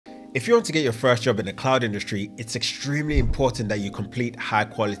If you want to get your first job in the cloud industry, it's extremely important that you complete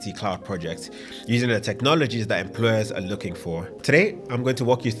high-quality cloud projects using the technologies that employers are looking for. Today, I'm going to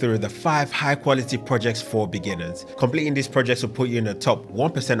walk you through the 5 high-quality projects for beginners. Completing these projects will put you in the top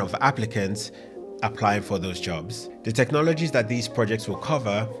 1% of applicants applying for those jobs. The technologies that these projects will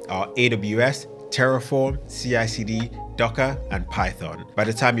cover are AWS, Terraform, CI/CD, Docker, and Python. By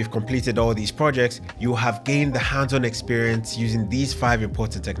the time you've completed all these projects, you will have gained the hands-on experience using these 5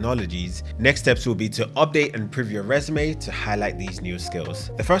 important technologies. Next steps will be to update and improve your resume to highlight these new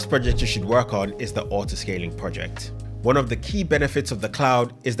skills. The first project you should work on is the auto-scaling project. One of the key benefits of the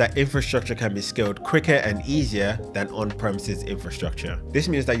cloud is that infrastructure can be scaled quicker and easier than on-premises infrastructure. This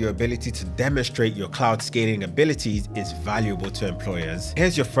means that your ability to demonstrate your cloud scaling abilities is valuable to employers.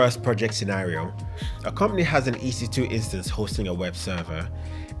 Here's your first project scenario. A company has an EC2 instance hosting a web server.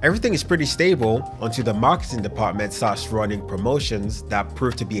 Everything is pretty stable until the marketing department starts running promotions that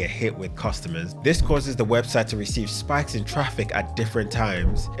prove to be a hit with customers. This causes the website to receive spikes in traffic at different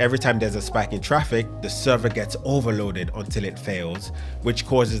times. Every time there's a spike in traffic, the server gets overloaded until it fails, which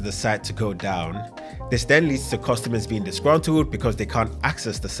causes the site to go down. This then leads to customers being disgruntled because they can't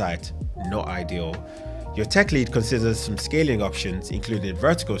access the site. Not ideal. Your tech lead considers some scaling options, including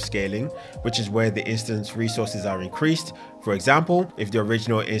vertical scaling, which is where the instance resources are increased. For example, if the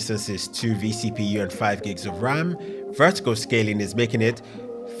original instance is 2 vCPU and 5 gigs of RAM, vertical scaling is making it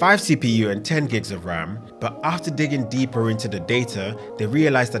 5 CPU and 10 gigs of RAM, but after digging deeper into the data, they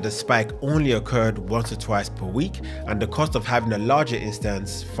realized that the spike only occurred once or twice per week, and the cost of having a larger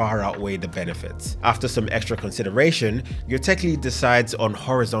instance far outweighed the benefits. After some extra consideration, your tech lead decides on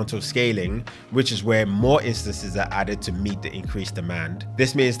horizontal scaling, which is where more instances are added to meet the increased demand.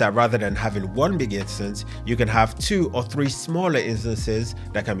 This means that rather than having one big instance, you can have 2 or 3 smaller instances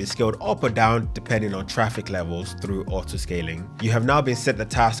that can be scaled up or down depending on traffic levels through auto-scaling. You have now been set the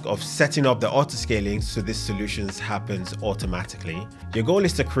task of setting up the auto-scaling so this solution happens automatically. Your goal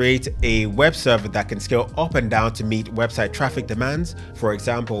is to create a web server that can scale up and down to meet website traffic demands. For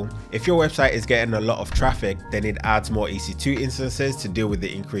example, if your website is getting a lot of traffic, then it adds more EC2 instances to deal with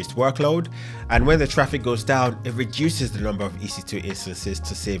the increased workload, and when the traffic goes down, it reduces the number of EC2 instances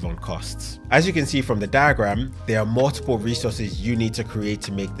to save on costs. As you can see from the diagram, there are multiple resources you need to create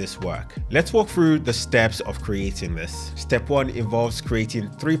to make this work. Let's walk through the steps of creating this. Step 1 involves creating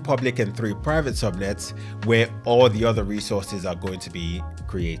 3 public and 3 private subnets where all the other resources are going to be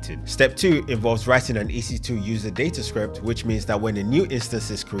created. Step 2 involves writing an EC2 user data script, which means that when a new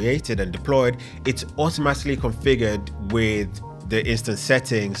instance is created and deployed, it's automatically configured with the instance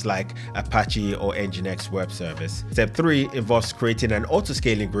settings like Apache or Nginx web service. Step 3 involves creating an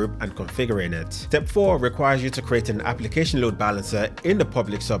auto-scaling group and configuring it. Step 4 requires you to create an application load balancer in the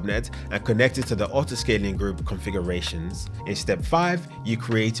public subnet and connect it to the auto-scaling group configurations. In step 5, you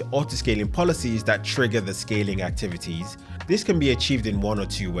create auto-scaling policies that trigger the scaling activities. This can be achieved in 1 or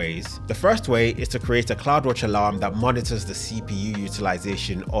 2 ways. The first way is to create a CloudWatch alarm that monitors the CPU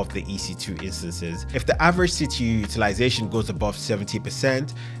utilization of the EC2 instances. If the average CPU utilization goes above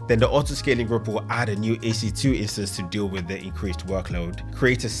 70%, then the auto-scaling group will add a new EC2 instance to deal with the increased workload.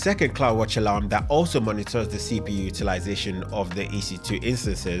 Create a second CloudWatch alarm that also monitors the CPU utilization of the EC2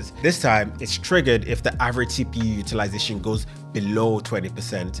 instances. This time, it's triggered if the average CPU utilization goes below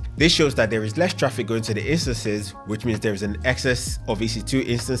 20%. This shows that there is less traffic going to the instances, which means there is an excess of EC2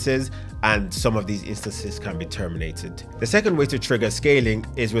 instances, and some of these instances can be terminated. The second way to trigger scaling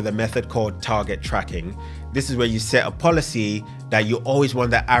is with a method called target tracking. This is where you set a policy that you always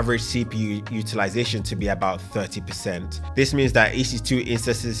want the average CPU utilization to be about 30%. This means that EC2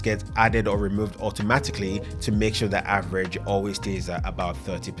 instances get added or removed automatically to make sure the average always stays at about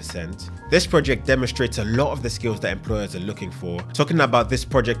 30%. This project demonstrates a lot of the skills that employers are looking for. Talking about this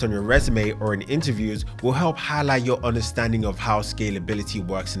project on your resume or in interviews will help highlight your understanding of how scalability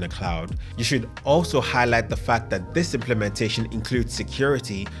works in the cloud. You should also highlight the fact that this implementation includes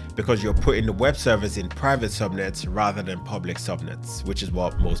security because you're putting the web servers in private subnets rather than public subnets, which is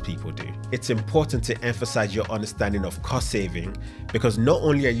what most people do. It's important to emphasize your understanding of cost saving because not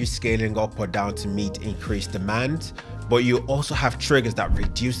only are you scaling up or down to meet increased demand, but you also have triggers that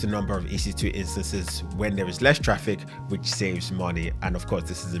reduce the number of EC2 instances when there is less traffic, which saves money. And of course,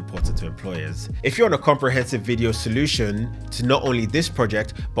 this is important to employers. If you want a comprehensive video solution to not only this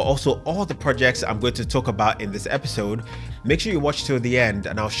project, but also all the projects I'm going to talk about in this episode, make sure you watch till the end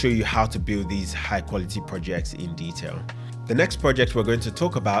and I'll show you how to build these high quality projects in detail. The next project we're going to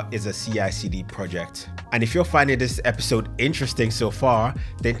talk about is a CI/CD project. And if you're finding this episode interesting so far,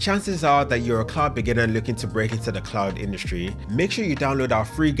 then chances are that you're a cloud beginner looking to break into the cloud industry. Make sure you download our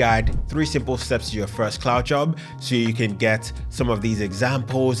free guide, 3 Simple Steps to Your First Cloud Job, so you can get some of these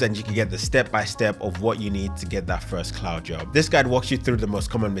examples and you can get the step-by-step of what you need to get that first cloud job. This guide walks you through the most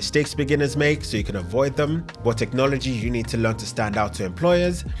common mistakes beginners make so you can avoid them, what technologies you need to learn to stand out to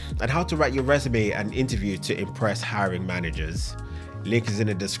employers, and how to write your resume and interview to impress hiring managers. Link is in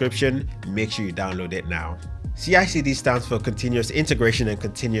the description, make sure you download it now. CI/CD stands for Continuous Integration and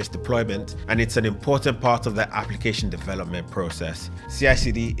Continuous Deployment, and it's an important part of the application development process.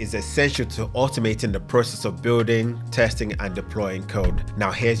 CI/CD is essential to automating the process of building, testing, and deploying code.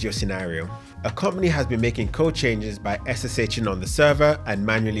 Now here's your scenario. A company has been making code changes by SSHing on the server and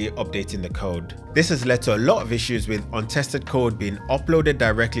manually updating the code. This has led to a lot of issues with untested code being uploaded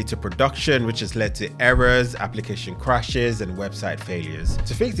directly to production, which has led to errors, application crashes, and website failures.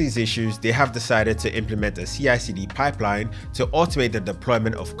 To fix these issues, they have decided to implement a CI/CD pipeline to automate the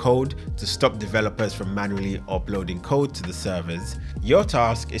deployment of code to stop developers from manually uploading code to the servers. Your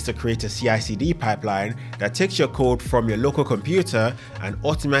task is to create a CI/CD pipeline that takes your code from your local computer and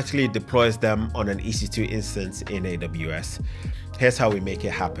automatically deploys them on an EC2 instance in AWS. Here's how we make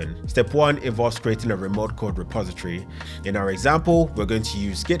it happen. Step 1 involves creating a remote code repository. In our example, we're going to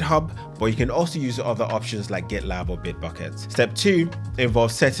use GitHub, but you can also use other options like GitLab or Bitbucket. Step 2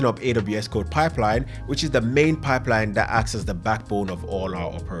 involves setting up AWS Code Pipeline, which is the main pipeline that acts as the backbone of all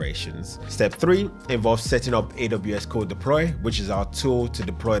our operations. Step 3 involves setting up AWS Code Deploy, which is our tool to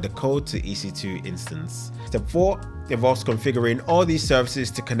deploy the code to EC2 instance. Step 4 involves configuring all these services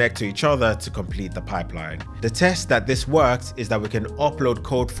to connect to each other to complete the pipeline. The test that this works is that we can upload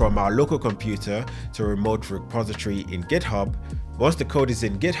code from our local computer to a remote repository in GitHub. Once the code is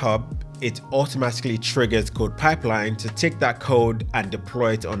in GitHub, it automatically triggers Code Pipeline to take that code and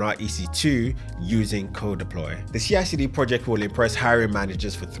deploy it on our EC2 using Code Deploy. The CI/CD project will impress hiring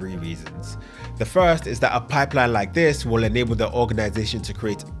managers for 3 reasons. The first is that a pipeline like this will enable the organization to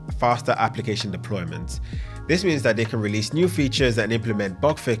create faster application deployments. This means that they can release new features and implement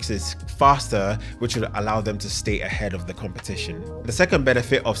bug fixes faster, which will allow them to stay ahead of the competition. The second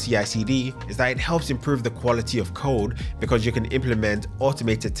benefit of CI/CD is that it helps improve the quality of code because you can implement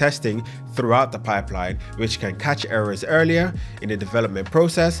automated testing throughout the pipeline, which can catch errors earlier in the development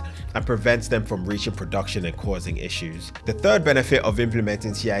process and prevents them from reaching production and causing issues. The third benefit of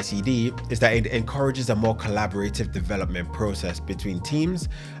implementing CI/CD is that it encourages a more collaborative development process between teams,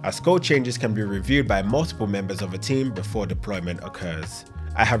 as code changes can be reviewed by multiple members of a team before deployment occurs.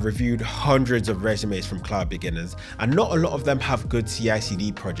 I have reviewed hundreds of resumes from cloud beginners, and not a lot of them have good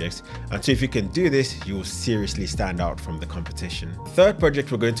CI/CD projects, and so if you can do this, you will seriously stand out from the competition. The third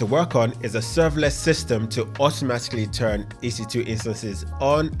project we're going to work on is a serverless system to automatically turn EC2 instances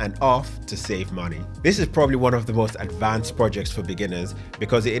on and off to save money. This is probably one of the most advanced projects for beginners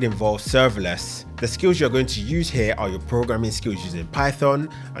because it involves serverless. The skills you're going to use here are your programming skills using Python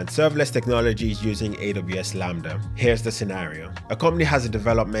and serverless technologies using AWS Lambda. Here's the scenario. A company has a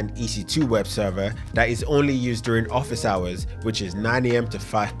development EC2 web server that is only used during office hours, which is 9 AM to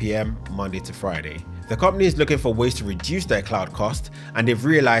 5 PM Monday to Friday. The company is looking for ways to reduce their cloud cost, and they've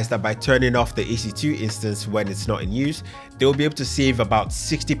realized that by turning off the EC2 instance when it's not in use, they'll be able to save about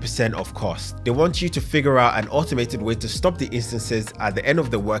 60% of cost. They want you to figure out an automated way to stop the instances at the end of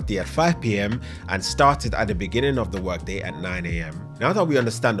the workday at 5 PM and start it at the beginning of the workday at 9 AM. Now that we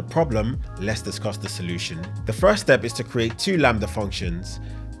understand the problem, let's discuss the solution. The first step is to create 2 Lambda functions.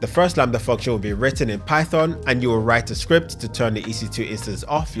 The first Lambda function will be written in Python, and you will write a script to turn the EC2 instance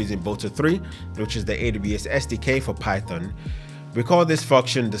off using Boto 3, which is the AWS SDK for Python. We call this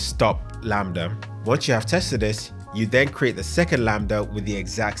function the stop Lambda. Once you have tested this, you then create the second Lambda with the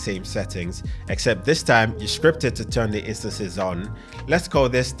exact same settings, except this time you script it to turn the instances on. Let's call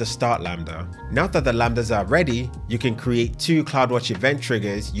this the start Lambda. Now that the Lambdas are ready, you can create 2 CloudWatch event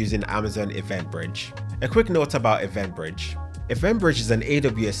triggers using Amazon EventBridge. A quick note about EventBridge. EventBridge is an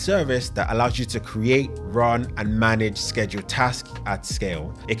AWS service that allows you to create, run, and manage scheduled tasks at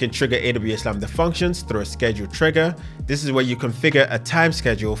scale. It can trigger AWS Lambda functions through a schedule trigger. This is where you configure a time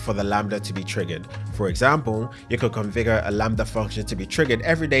schedule for the Lambda to be triggered. For example, you can configure a Lambda function to be triggered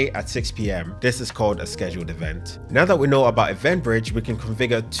every day at 6 PM. This is called a scheduled event. Now that we know about EventBridge, we can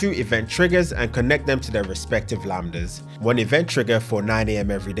configure 2 event triggers and connect them to their respective Lambdas. One event trigger for 9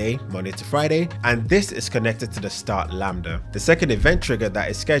 AM every day, Monday to Friday, and this is connected to the start Lambda. The second event trigger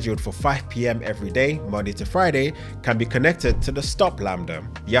that is scheduled for 5 PM every day, Monday to Friday, can be connected to the stop Lambda.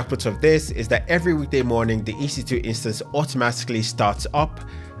 The output of this is that every weekday morning, the EC2 instance automatically starts up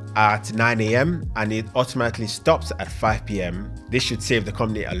at 9 a.m. and it automatically stops at 5 p.m. This should save the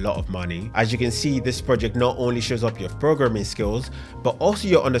company a lot of money. As you can see, this project not only shows up your programming skills, but also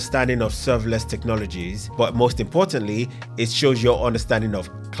your understanding of serverless technologies. But most importantly, it shows your understanding of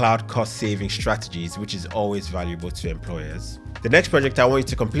cloud cost saving strategies, which is always valuable to employers. The next project I want you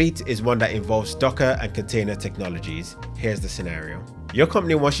to complete is one that involves Docker and container technologies. Here's the scenario. Your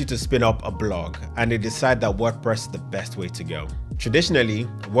company wants you to spin up a blog and they decide that WordPress is the best way to go. Traditionally,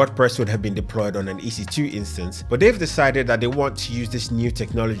 WordPress would have been deployed on an EC2 instance, but they've decided that they want to use this new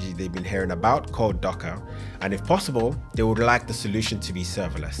technology they've been hearing about called Docker, and if possible, they would like the solution to be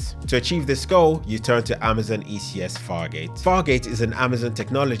serverless. To achieve this goal, you turn to Amazon ECS Fargate. Fargate is an Amazon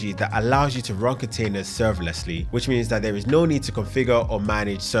technology that allows you to run containers serverlessly, which means that there is no need to configure or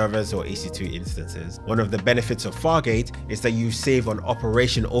manage servers or EC2 instances. One of the benefits of Fargate is that you save on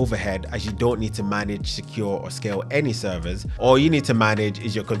operation overhead, as you don't need to manage, secure, or scale any servers. All you need to manage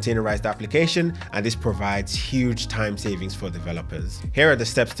is your containerized application, and this provides huge time savings for developers. Here are the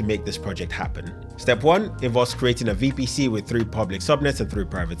steps to make this project happen. Step 1 involves creating a VPC with 3 public subnets and 3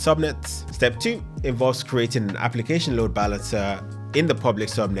 private subnets. Step 2 involves creating an application load balancer in the public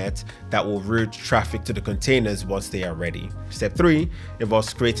subnet that will route traffic to the containers once they are ready. Step 3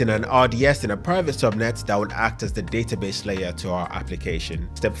 involves creating an RDS in a private subnet that would act as the database layer to our application.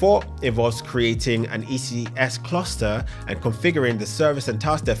 Step 4 involves creating an ECS cluster and configuring the service and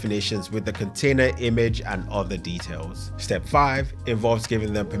task definitions with the container image and other details. Step 5 involves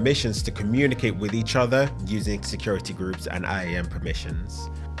giving them permissions to communicate with each other using security groups and IAM permissions.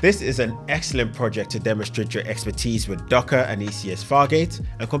 This is an excellent project to demonstrate your expertise with Docker and ECS Fargate,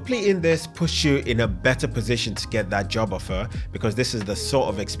 and completing this puts you in a better position to get that job offer, because this is the sort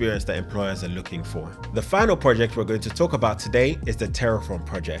of experience that employers are looking for. The final project we're going to talk about today is the Terraform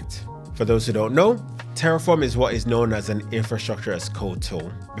project. For those who don't know, Terraform is what is known as an infrastructure as code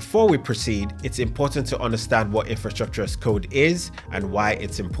tool. Before we proceed, it's important to understand what infrastructure as code is and why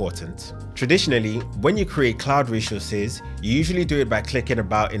it's important. Traditionally, when you create cloud resources, you usually do it by clicking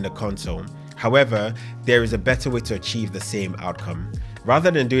about in the console. However, there is a better way to achieve the same outcome.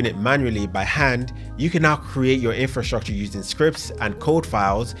 Rather than doing it manually by hand, you can now create your infrastructure using scripts and code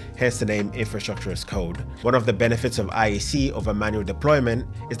files, hence the name infrastructure as code. One of the benefits of IAC over manual deployment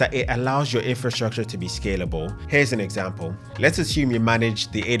is that it allows your infrastructure to be scalable. Here's an example. Let's assume you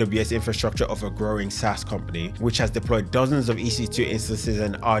manage the AWS infrastructure of a growing SaaS company, which has deployed dozens of EC2 instances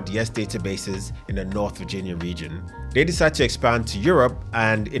and RDS databases in the North Virginia region. They decide to expand to Europe,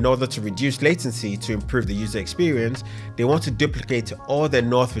 and in order to reduce latency to improve the user experience, they want to duplicate all their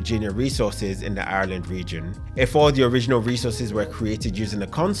North Virginia resources in the Ireland region. If all the original resources were created using the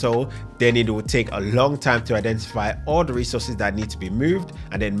console, then it would take a long time to identify all the resources that need to be moved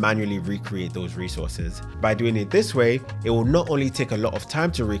and then manually recreate those resources. By doing it this way, it will not only take a lot of time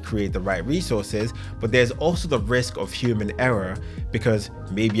to recreate the right resources, but there's also the risk of human error, because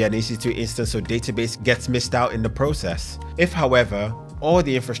maybe an EC2 instance or database gets missed out in the process. If, however, all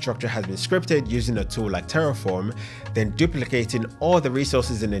the infrastructure has been scripted using a tool like Terraform, then duplicating all the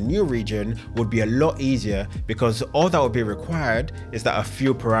resources in a new region would be a lot easier, because all that would be required is that a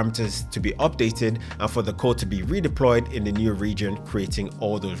few parameters to be updated and for the code to be redeployed in the new region, creating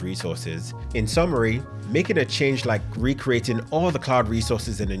all those resources. In summary, making a change like recreating all the cloud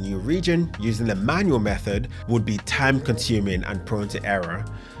resources in a new region using the manual method would be time consuming and prone to error.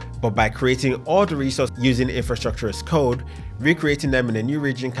 But by creating all the resources using infrastructure as code, recreating them in a new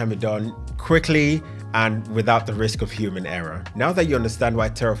region can be done quickly and without the risk of human error. Now that you understand why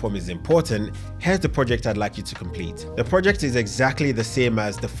Terraform is important, here's the project I'd like you to complete. The project is exactly the same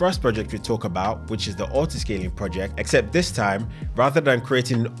as the first project we talk about, which is the autoscaling project, except this time, rather than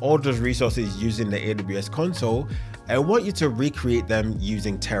creating all those resources using the AWS console, I want you to recreate them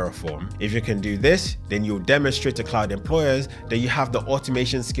using Terraform. If you can do this, then you'll demonstrate to cloud employers that you have the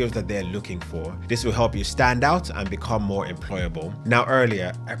automation skills that they're looking for. This will help you stand out and become more employable. Now,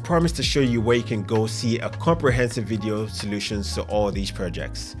 earlier, I promised to show you where you can go see a comprehensive video solutions to all these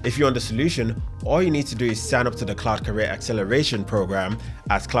projects. If you want the solution, all you need to do is sign up to the Cloud Career Acceleration Program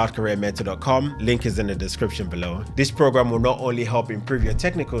at cloudcareermentor.com. Link is in the description below. This program will not only help improve your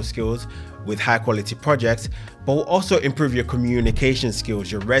technical skills with high quality projects, but will also improve your communication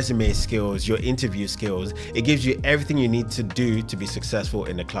skills, your resume skills, your interview skills. It gives you everything you need to do to be successful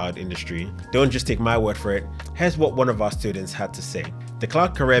in the cloud industry. Don't just take my word for it. Here's what one of our students had to say. The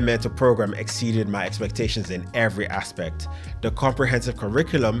Cloud Career Mentor program exceeded my expectations in every aspect. The comprehensive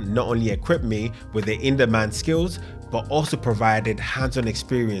curriculum not only equipped me with the in-demand skills, but also provided hands-on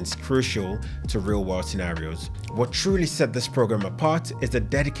experience crucial to real-world scenarios. What truly set this program apart is the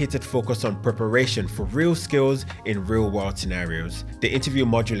dedicated focus on preparation for real skills in real-world scenarios. The interview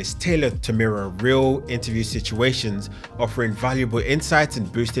module is tailored to mirror real interview situations, offering valuable insights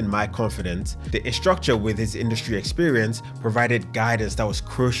and boosting my confidence. The instructor, with his industry experience, provided guidance that was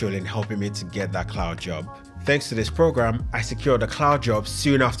crucial in helping me to get that cloud job. Thanks to this program, I secured a cloud job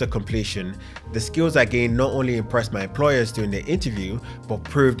soon after completion. The skills I gained not only impressed my employers during the interview, but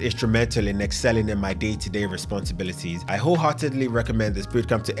proved instrumental in excelling in my day-to-day responsibilities. I wholeheartedly recommend this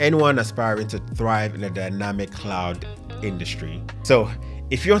bootcamp to anyone aspiring to thrive in a dynamic cloud industry. So,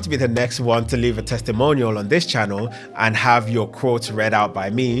 if you want to be the next one to leave a testimonial on this channel and have your quotes read out by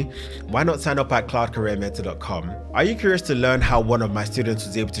me, why not sign up at cloudcareermentor.com? Are you curious to learn how one of my students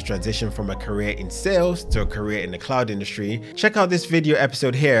was able to transition from a career in sales to a career in the cloud industry? Check out this video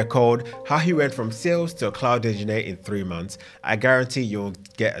episode here called How He Went From Sales to a Cloud Engineer in 3 months. I guarantee you'll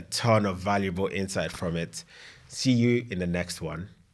get a ton of valuable insight from it. See you in the next one.